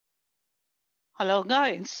Hello,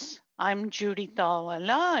 guys. I'm Judy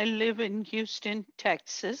Tavawalla. I live in Houston,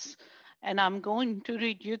 Texas, and I'm going to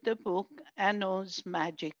read you the book Anno's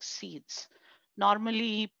Magic Seeds.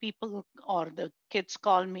 Normally, people or the kids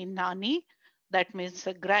call me Nani. That means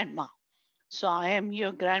a grandma. So I am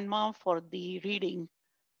your grandma for the reading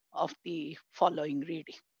of the following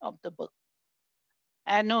reading of the book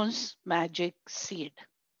Anno's Magic Seed.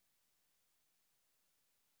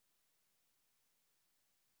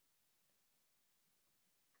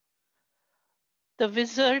 The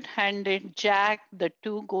wizard handed Jack the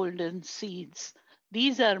two golden seeds.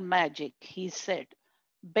 These are magic, he said.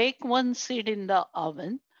 Bake one seed in the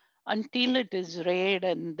oven until it is red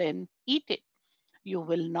and then eat it. You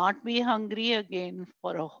will not be hungry again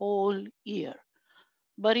for a whole year.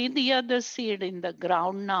 Bury the other seed in the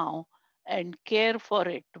ground now and care for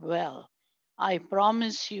it well. I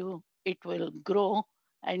promise you it will grow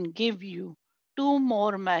and give you two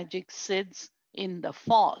more magic seeds in the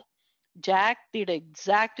fall. Jack did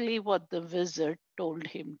exactly what the wizard told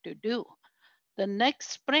him to do. The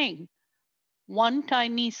next spring, one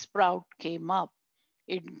tiny sprout came up.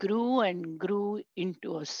 It grew and grew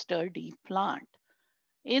into a sturdy plant.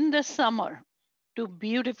 In the summer, two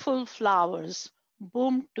beautiful flowers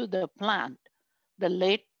bloomed to the plant.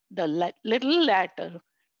 Little later,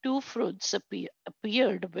 two fruits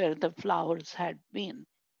appeared where the flowers had been.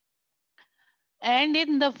 And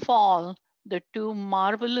in the fall, the two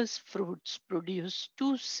marvelous fruits produce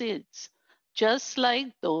two seeds, just like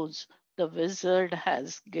those the wizard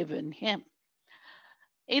has given him.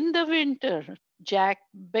 In the winter, Jack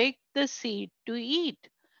baked the seed to eat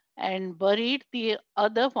and buried the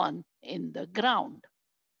other one in the ground.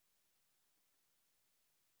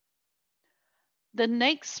 The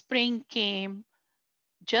next spring came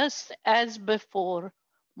just as before.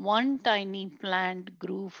 One tiny plant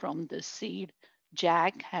grew from the seed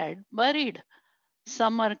Jack had buried.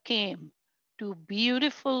 Summer came. Two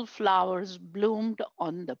beautiful flowers bloomed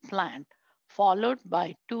on the plant, followed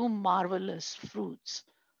by two marvelous fruits.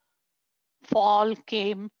 Fall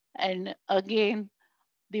came, and again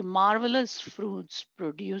the marvelous fruits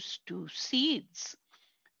produced two seeds.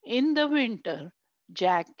 In the winter,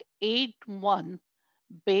 Jack ate one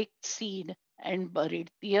baked seed and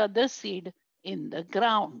buried the other seed in the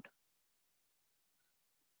ground.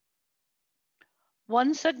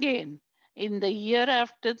 Once again, in the year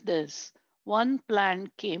after this, one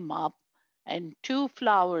plant came up and two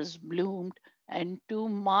flowers bloomed and two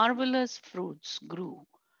marvelous fruits grew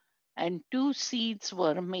and two seeds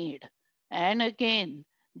were made. And again,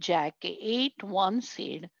 Jack ate one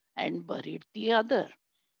seed and buried the other.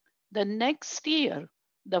 The next year,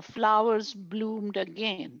 the flowers bloomed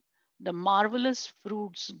again, the marvelous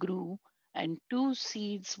fruits grew, and two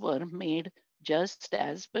seeds were made just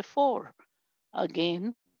as before.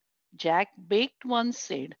 Again, Jack baked one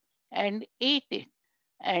seed and ate it,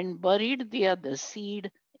 and buried the other seed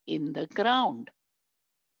in the ground.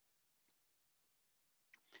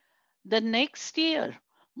 The next year,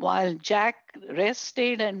 while Jack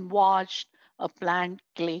rested and watched, a plant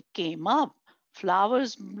came up.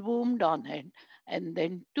 Flowers bloomed on it, and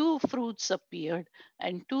then two fruits appeared,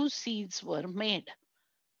 and two seeds were made.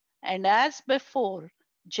 And as before,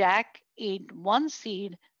 Jack ate one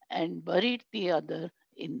seed and buried the other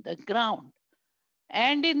in the ground.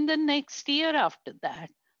 And in the next year after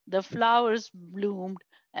that, the flowers bloomed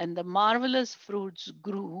and the marvelous fruits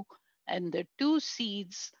grew, and the two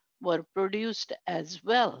seeds were produced as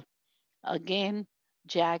well. Again,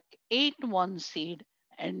 Jack ate one seed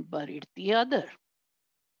and buried the other.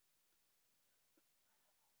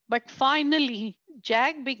 But finally,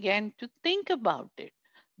 Jack began to think about it.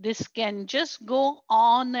 This can just go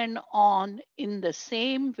on and on in the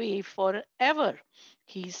same way forever,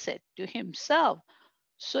 he said to himself.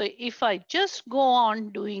 So if I just go on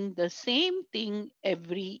doing the same thing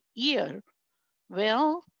every year,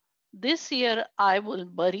 well, this year I will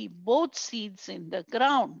bury both seeds in the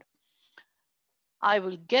ground. I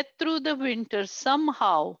will get through the winter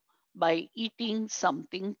somehow by eating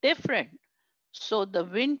something different. So the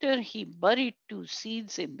winter he buried two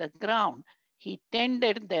seeds in the ground. He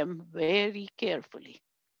tended them very carefully.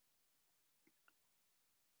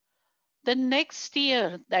 The next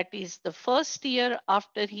year, that is the first year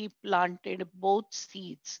after he planted both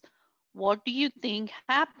seeds, what do you think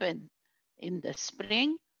happened? In the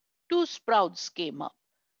spring, two sprouts came up,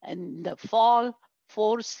 and in the fall,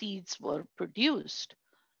 four seeds were produced.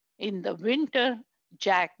 In the winter,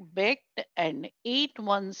 Jack baked and ate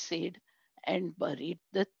one seed and buried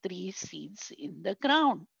the three seeds in the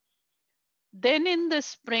ground. Then, in the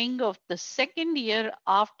spring of the second year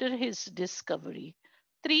after his discovery,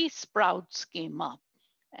 three sprouts came up,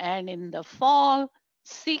 And in the fall,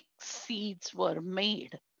 6 seeds were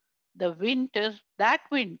made. That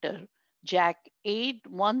winter, Jack ate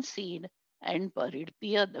 1 seed and buried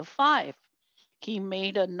the other 5. He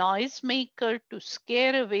made a noisemaker to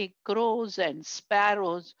scare away crows and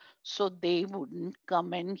sparrows so they wouldn't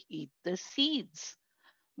come and eat the seeds.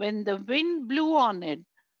 When the wind blew on it,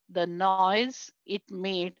 the noise it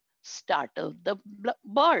made startled the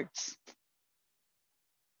birds.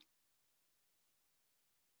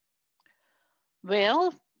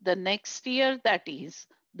 Well, the next year, that is,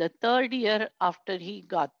 the third year after he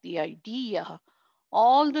got the idea,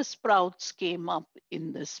 all the sprouts came up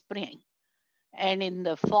in the spring. And in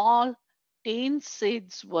the fall, 10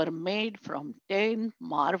 seeds were made from 10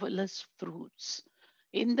 marvelous fruits.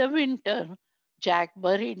 In the winter, Jack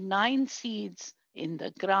buried 9 seeds in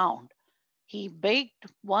the ground. He baked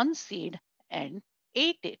 1 seed and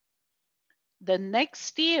ate it. The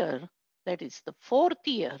next year, that is the fourth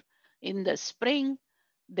year, in the spring,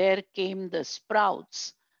 there came the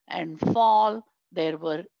sprouts, and fall, there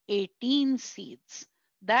were 18 seeds.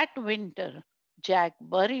 That winter, Jack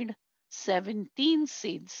buried 17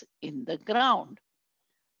 seeds in the ground.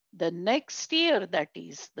 The next year, that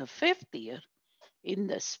is the fifth year, in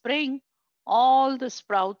the spring, all the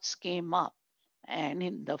sprouts came up, and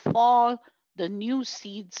in the fall, the new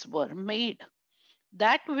seeds were made.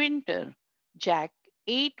 That winter, Jack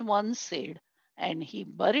ate 1 seed and he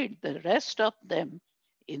buried the rest of them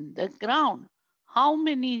in the ground. How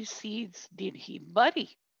many seeds did he bury?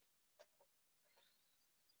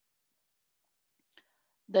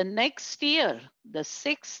 The next year, the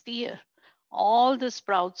sixth year, all the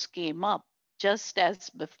sprouts came up just as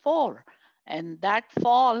before, and that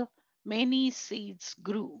fall, many seeds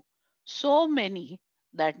grew. So many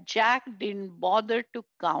that Jack didn't bother to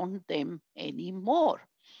count them anymore.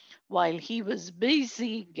 While he was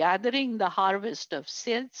busy gathering the harvest of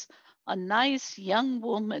seeds, a nice young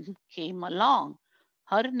woman came along.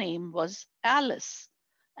 Her name was Alice.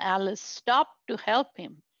 Alice stopped to help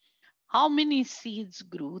him. How many seeds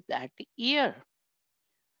grew that year?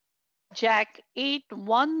 Jack ate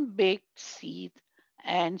 1 baked seed,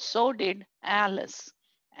 and so did Alice.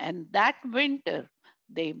 And that winter,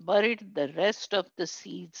 they buried the rest of the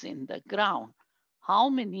seeds in the ground. How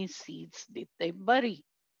many seeds did they bury?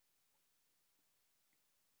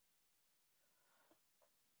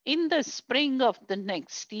 In the spring of the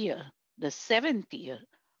next year, the seventh year,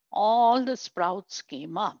 all the sprouts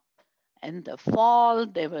came up. And the fall,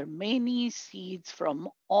 there were many seeds from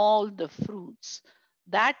all the fruits.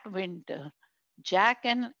 That winter, Jack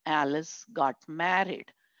and Alice got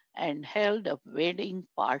married and held a wedding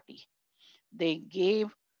party. They gave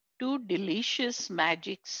 2 delicious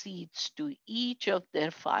magic seeds to each of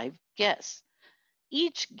their 5 guests.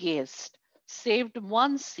 Each guest saved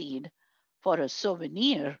 1 seed for a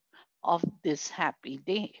souvenir of this happy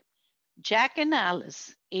day. Jack and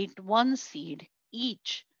Alice ate 1 seed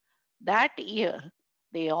each. That year,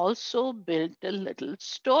 they also built a little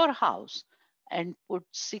storehouse and put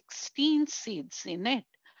 16 seeds in it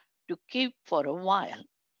to keep for a while.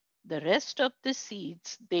 The rest of the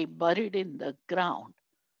seeds they buried in the ground.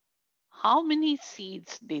 How many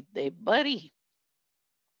seeds did they bury?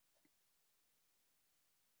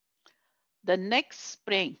 The next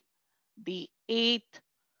spring, the 8th,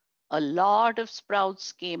 a lot of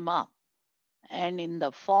sprouts came up, and in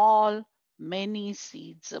the fall, many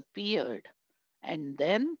seeds appeared. And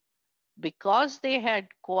then, because they had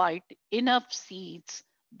quite enough seeds,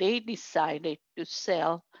 they decided to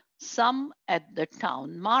sell some at the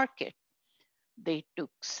town market. They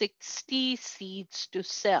took 60 seeds to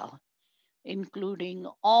sell, including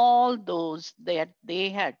all those that they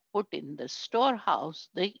had put in the storehouse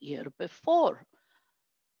the year before.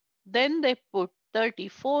 Then they put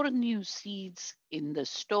 34 new seeds in the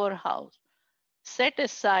storehouse, set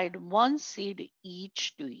aside 1 seed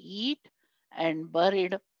each to eat, and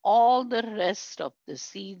buried all the rest of the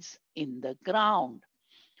seeds in the ground.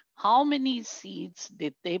 How many seeds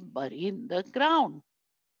did they bury in the ground?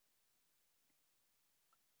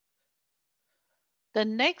 The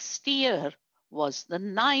next year was the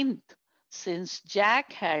ninth, since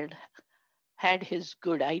Jack had his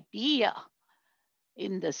good idea.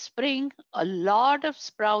 In the spring, a lot of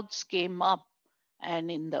sprouts came up, and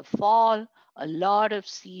in the fall, a lot of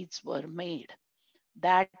seeds were made.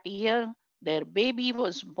 That year, their baby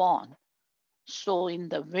was born. So in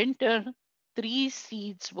the winter, 3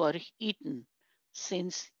 seeds were eaten,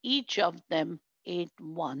 since each of them ate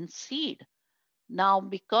 1 seed. Now,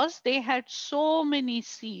 because they had so many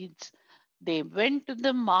seeds, they went to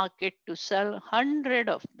the market to sell 100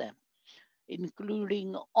 of them.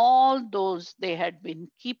 including all those they had been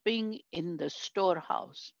keeping in the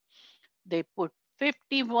storehouse. They put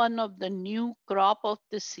 51 of the new crop of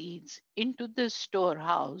the seeds into the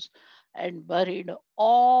storehouse and buried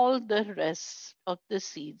all the rest of the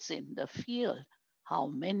seeds in the field. How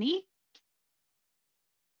many?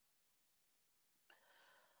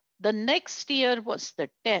 The next year was the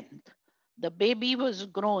 10th. The baby was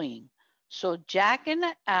growing, so Jack and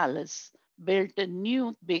Alice built a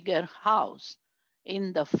new, bigger house.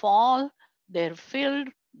 In the fall, their field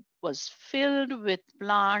was filled with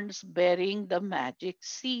plants bearing the magic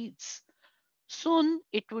seeds. Soon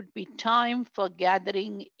it would be time for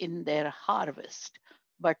gathering in their harvest.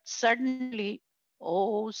 But suddenly,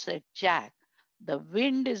 oh, said Jack, the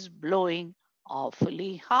wind is blowing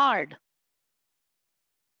awfully hard.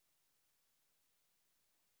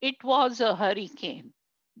 It was a hurricane.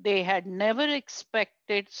 They had never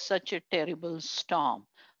expected such a terrible storm.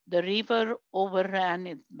 The river overran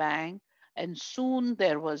its bank, and soon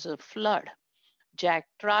there was a flood. Jack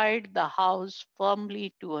tied the house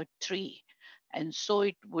firmly to a tree, and so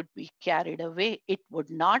it would be carried away. It would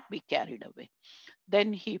not be carried away.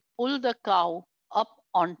 Then he pulled the cow up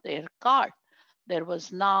on their cart. There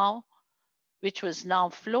was now, which was now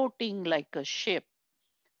floating like a ship.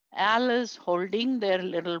 Alice, holding their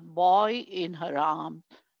little boy in her arms,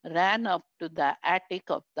 ran up to the attic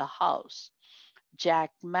of the house.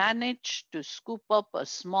 Jack managed to scoop up a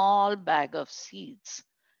small bag of seeds.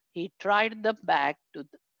 He tied the bag to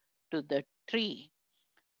the tree.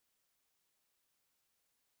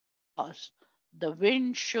 Chaos. The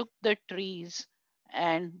wind shook the trees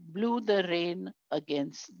and blew the rain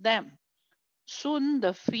against them. Soon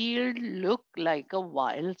the field looked like a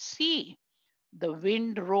wild sea. The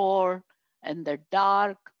wind roared, and the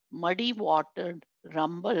dark, muddy water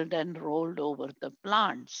rumbled and rolled over the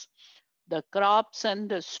plants. The crops and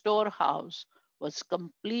the storehouse was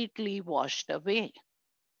completely washed away.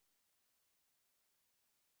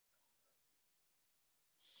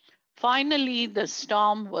 Finally, the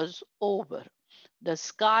storm was over. The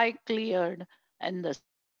sky cleared and the sun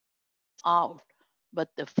came out, but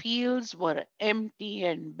the fields were empty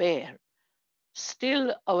and bare.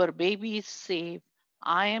 Still, our baby is safe.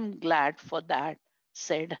 I am glad for that,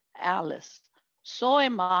 said Alice. So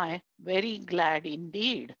am I, very glad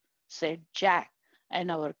indeed, said Jack. And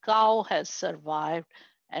our cow has survived,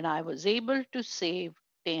 and I was able to save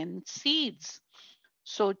 10 seeds.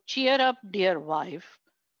 So cheer up, dear wife.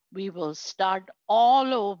 We will start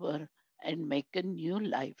all over and make a new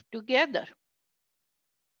life together.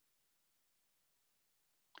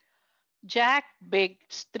 Jack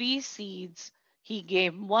baked 3 seeds. He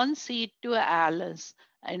gave one seed to Alice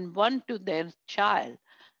and one to their child,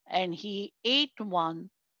 and he ate one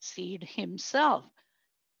seed himself.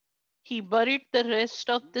 He buried the rest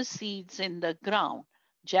of the seeds in the ground.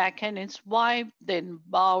 Jack and his wife then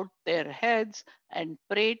bowed their heads and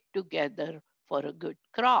prayed together for a good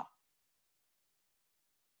crop.